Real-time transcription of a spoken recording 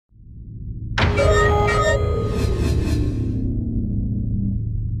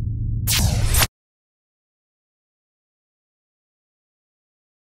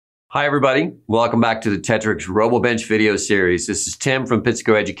Hi everybody, welcome back to the Tetrix RoboBench video series. This is Tim from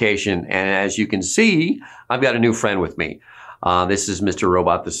Pittsco Education, and as you can see, I've got a new friend with me. This is Mr.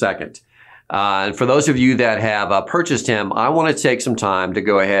 Robot II. And for those of you that have purchased him, I want to take some time to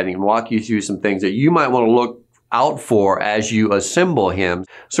go ahead and walk you through some things that you might want to look out for as you assemble him.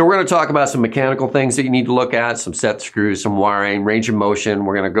 So we're going to talk about some mechanical things that you need to look at, some set screws, some wiring, range of motion.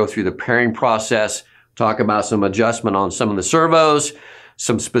 We're going to go through the pairing process, talk about some adjustment on some of the servos,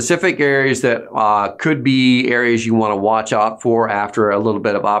 some specific areas that could be areas you want to watch out for after a little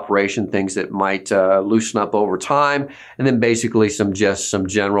bit of operation, things that might loosen up over time, and then basically some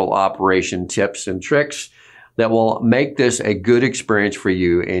general operation tips and tricks that will make this a good experience for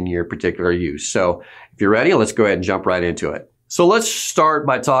you in your particular use. So if you're ready, let's go ahead and jump right into it. So let's start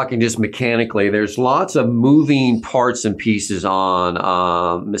by talking just mechanically. There's lots of moving parts and pieces on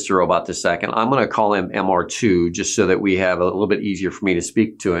Mr. Robot II. I'm going to call him MR2 just so that we have a little bit easier for me to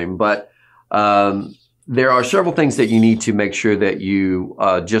speak to him. But there are several things that you need to make sure that you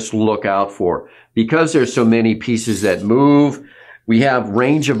just look out for. Because there's so many pieces that move, we have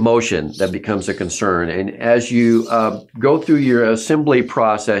range of motion that becomes a concern. And as you go through your assembly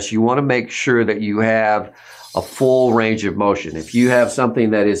process, you want to make sure that you have a full range of motion. If you have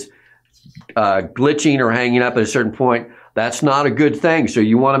something that is glitching or hanging up at a certain point, that's not a good thing. So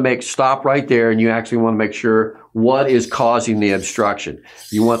you want to stop right there, and you actually want to make sure what is causing the obstruction.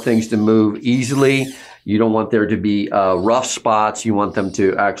 You want things to move easily. You don't want there to be rough spots. You want them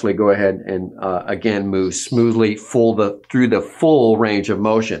to actually go ahead and again move smoothly through the full range of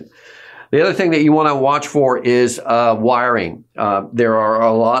motion. The other thing that you want to watch for is wiring. There are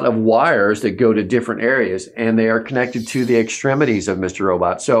a lot of wires that go to different areas, and they are connected to the extremities of Mr.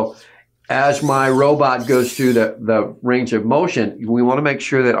 Robot. So as my robot goes through the range of motion, we want to make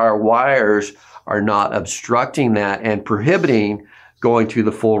sure that our wires are not obstructing that and prohibiting going through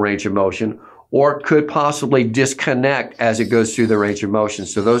the full range of motion, or could possibly disconnect as it goes through the range of motion.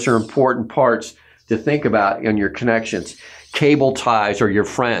 So those are important parts to think about in your connections. Cable ties are your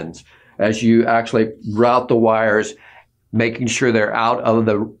friends. As you actually route the wires, making sure they're out of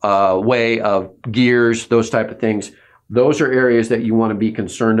the way of gears, those type of things. Those are areas that you want to be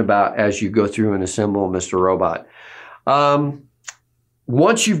concerned about as you go through and assemble Mr. Robot.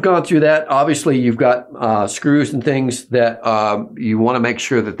 Once you've gone through that, obviously you've got screws and things that you want to make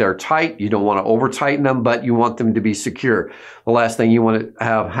sure that they're tight. You don't want to over tighten them, but you want them to be secure. The last thing you want to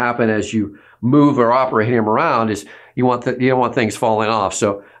have happen as you move or operate him around is you don't want things falling off.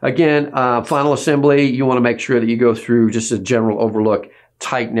 So again, final assembly, you want to make sure that you go through just a general overlook,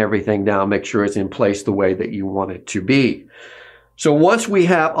 tighten everything down, make sure it's in place the way that you want it to be. So once we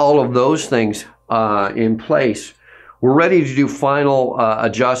have all of those things in place, we're ready to do final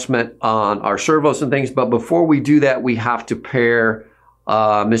adjustment on our servos and things. But before we do that, we have to pair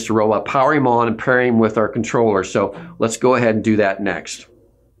Mr. Robot, power him on and pair him with our controller. So let's go ahead and do that next.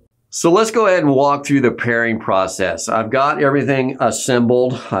 So let's go ahead and walk through the pairing process. I've got everything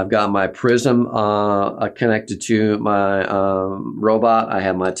assembled. I've got my prism connected to my robot. I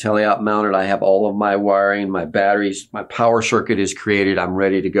have my teleop mounted. I have all of my wiring, my batteries, my power circuit is created. I'm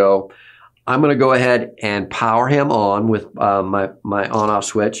ready to go. I'm going to go ahead and power him on with my on-off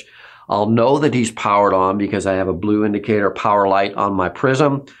switch. I'll know that he's powered on because I have a blue indicator power light on my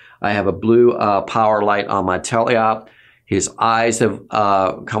prism. I have a blue power light on my teleop. His eyes have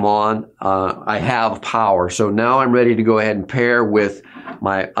come on. I have power. So now I'm ready to go ahead and pair with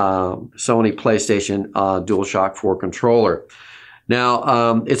my Sony PlayStation DualShock 4 controller.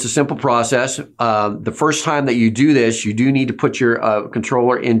 Now, it's a simple process. The first time that you do this, you do need to put your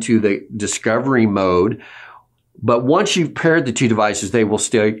controller into the discovery mode. But once you've paired the two devices, they will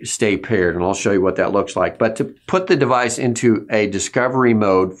stay paired, and I'll show you what that looks like. But to put the device into a discovery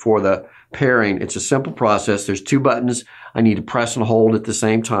mode for the pairing, it's a simple process. There's two buttons I need to press and hold at the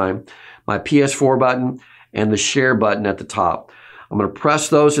same time. My PS4 button and the share button at the top. I'm going to press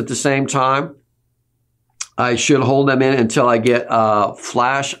those at the same time. I should hold them in until I get a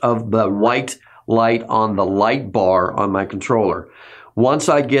flash of the white light on the light bar on my controller. Once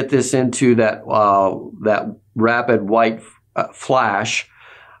I get this into that rapid white flash,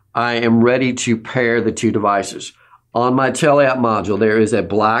 I am ready to pair the two devices. On my teleop module, there is a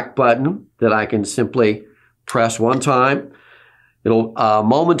black button that I can simply press one time. It'll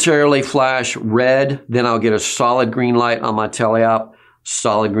momentarily flash red, then I'll get a solid green light on my teleop,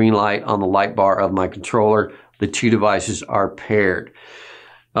 solid green light on the light bar of my controller. The two devices are paired.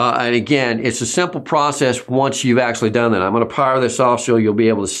 And again, it's a simple process once you've actually done that. I'm going to power this off so you'll be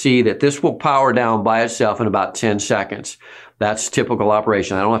able to see that this will power down by itself in about 10 seconds. That's typical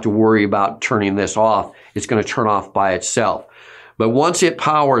operation. I don't have to worry about turning this off. It's going to turn off by itself. But once it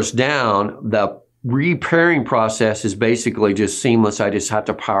powers down, the repairing process is basically just seamless. I just have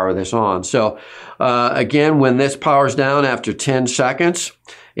to power this on. So again, when this powers down after 10 seconds,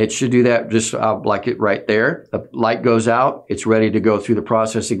 it should do that just like it right there. The light goes out. It's ready to go through the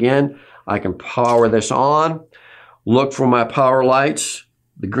process again. I can power this on, look for my power lights,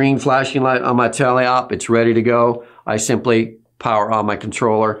 the green flashing light on my teleop. It's ready to go. I simply power on my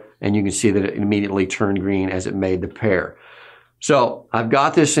controller, and you can see that it immediately turned green as it made the pair. So I've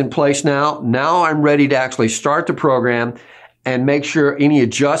got this in place now. Now I'm ready to actually start the program and make sure any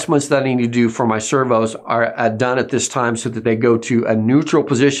adjustments that I need to do for my servos are done at this time so that they go to a neutral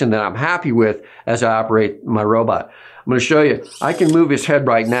position that I'm happy with as I operate my robot. I'm going to show you. I can move his head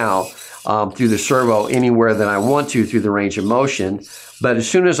right now through the servo anywhere that I want to through the range of motion. But as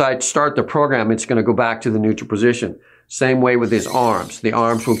soon as I start the program, it's going to go back to the neutral position. Same way with his arms. The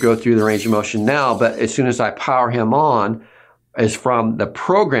arms will go through the range of motion now, but as soon as I power him on, as from the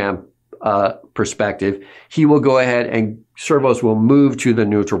program perspective, he will go ahead and servos will move to the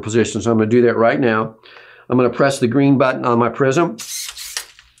neutral position. So I'm going to do that right now. I'm going to press the green button on my prism.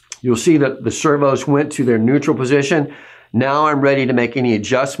 You'll see that the servos went to their neutral position. Now I'm ready to make any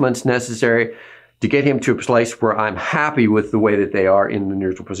adjustments necessary to get him to a place where I'm happy with the way that they are in the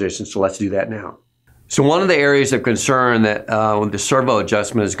neutral position. So let's do that now. So one of the areas of concern that the servo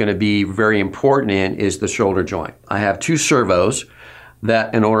adjustment is going to be very important in is the shoulder joint. I have two servos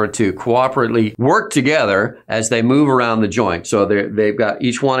that in order to cooperatively work together as they move around the joint. So they've got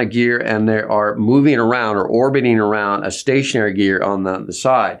each one a gear and they are moving around or orbiting around a stationary gear on the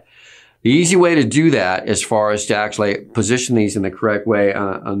side. The easy way to do that as far as to actually position these in the correct way,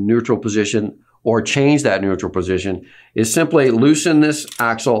 a neutral position or change that neutral position, is simply loosen this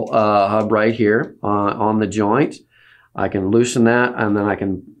axle hub right here on the joint. I can loosen that and then I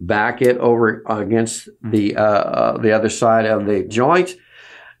can back it over against the other side of the joint.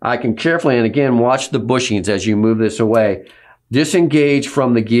 I can carefully, and again, watch the bushings as you move this away. Disengage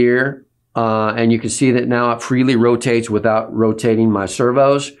from the gear and you can see that now it freely rotates without rotating my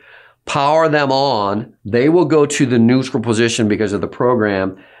servos. Power them on. They will go to the neutral position because of the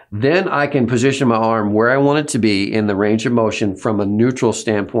program. Then I can position my arm where I want it to be in the range of motion from a neutral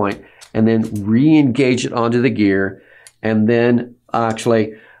standpoint and then re-engage it onto the gear and then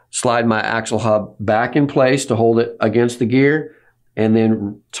actually slide my axle hub back in place to hold it against the gear and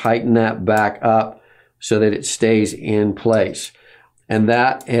then tighten that back up so that it stays in place. And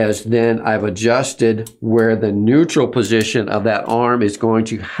that has then I've adjusted where the neutral position of that arm is going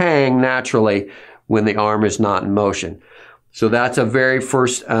to hang naturally when the arm is not in motion. So that's a very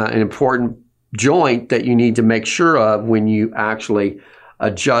first an important joint that you need to make sure of when you actually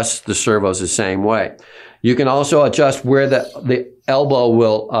adjust the servos the same way. You can also adjust where the elbow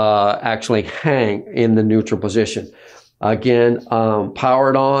will actually hang in the neutral position. Again,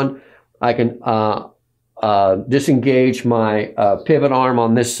 powered on, I can disengage my pivot arm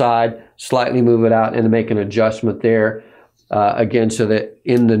on this side, slightly move it out and make an adjustment there. Again, so that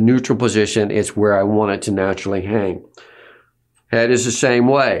in the neutral position, it's where I want it to naturally hang. Head is the same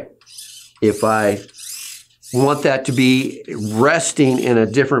way. If I want that to be resting in a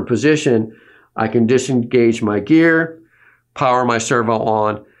different position, I can disengage my gear, power my servo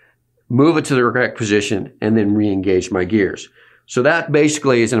on, move it to the correct position, and then re-engage my gears. So that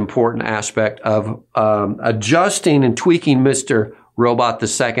basically is an important aspect of adjusting and tweaking Mr. Robot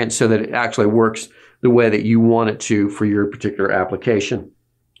II so that it actually works the way that you want it to for your particular application.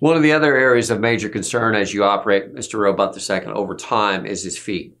 One of the other areas of major concern as you operate Mr. Robot II over time is his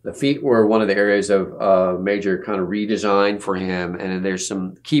feet. The feet were one of the areas of major kind of redesign for him, and there's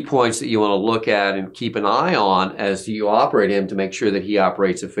some key points that you want to look at and keep an eye on as you operate him to make sure that he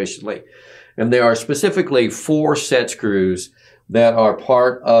operates efficiently. And there are specifically 4 set screws that are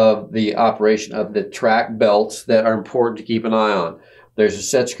part of the operation of the track belts that are important to keep an eye on. There's a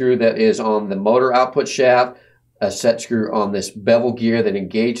set screw that is on the motor output shaft, a set screw on this bevel gear that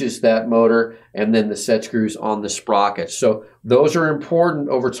engages that motor, and then the set screws on the sprockets. So those are important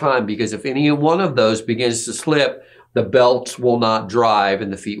over time because if any one of those begins to slip, the belts will not drive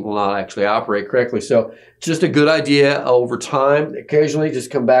and the feet will not actually operate correctly. So it's just a good idea over time. Occasionally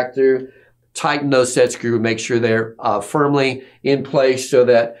just come back through, tighten those set screws, make sure they're firmly in place so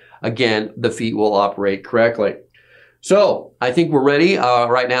that, again, the feet will operate correctly. So I think we're ready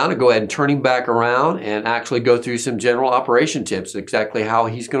right now to go ahead and turn him back around and actually go through some general operation tips, exactly how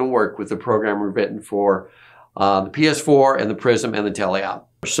he's going to work with the program we've written for the PS4 and the Prism and the teleop.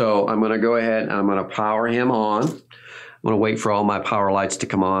 So I'm going to go ahead and I'm going to power him on. I'm going to wait for all my power lights to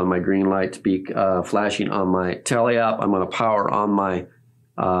come on, my green light to be flashing on my teleop. I'm going to power on my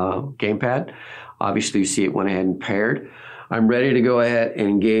gamepad. Obviously, you see it went ahead and paired. I'm ready to go ahead and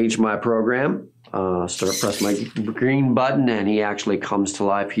engage my program. Press my green button, and he actually comes to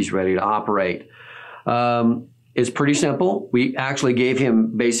life. He's ready to operate. It's pretty simple. We actually gave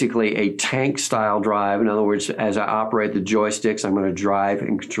him basically a tank style drive. In other words, as I operate the joysticks, I'm going to drive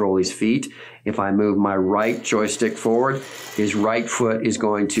and control his feet. If I move my right joystick forward, his right foot is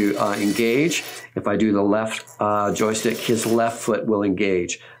going to engage. If I do the left joystick, his left foot will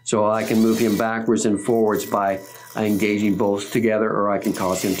engage. So I can move him backwards and forwards by engaging both together, or I can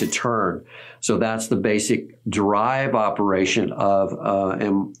cause him to turn. So that's the basic drive operation of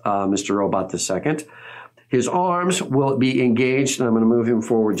Mr. Robot II. His arms will be engaged, and I'm going to move him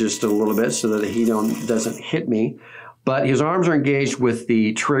forward just a little bit so that he doesn't hit me. But his arms are engaged with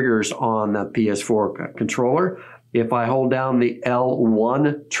the triggers on the PS4 controller. If I hold down the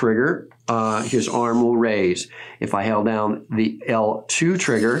L1 trigger, his arm will raise. If I held down the L2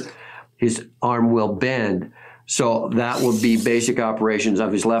 trigger, his arm will bend. So that will be basic operations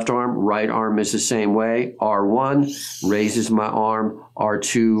of his left arm. Right arm is the same way. R1 raises my arm.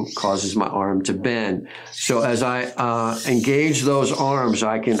 R2 causes my arm to bend. So as I engage those arms,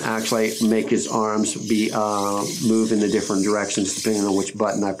 I can actually make his arms be move in the different directions depending on which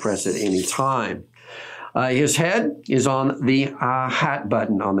button I press at any time. His head is on the hat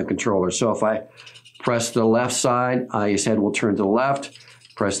button on the controller. So if I press the left side, his head will turn to the left.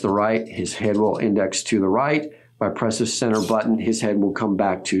 Press the right, his head will index to the right. If I press the center button, his head will come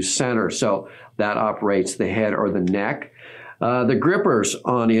back to center. So that operates the head or the neck. The grippers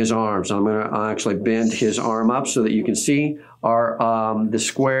on his arms, I'm going to actually bend his arm up so that you can see, are the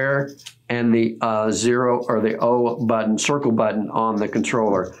square and the 0 or the O button, circle button on the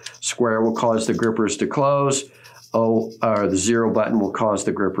controller. Square will cause the grippers to close. O, or the 0 button will cause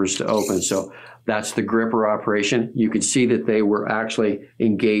the grippers to open. So that's the gripper operation. You can see that they were actually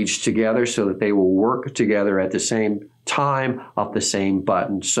engaged together so that they will work together at the same time of the same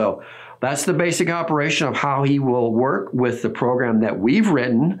button. So that's the basic operation of how he will work with the program that we've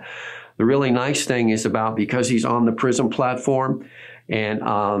written. The really nice thing is because he's on the Prism platform and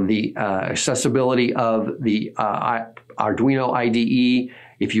the accessibility of the Arduino IDE.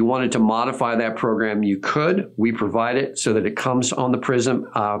 If you wanted to modify that program, you could. We provide it so that it comes on the Prism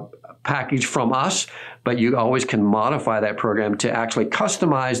package from us, but you always can modify that program to actually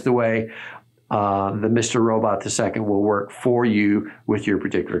customize the way the Mr. Robot II will work for you with your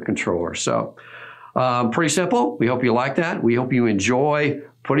particular controller. So pretty simple. We hope you like that. We hope you enjoy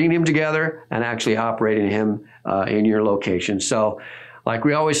putting him together and actually operating him in your location. So like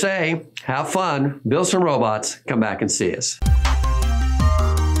we always say, have fun, build some robots, come back and see us.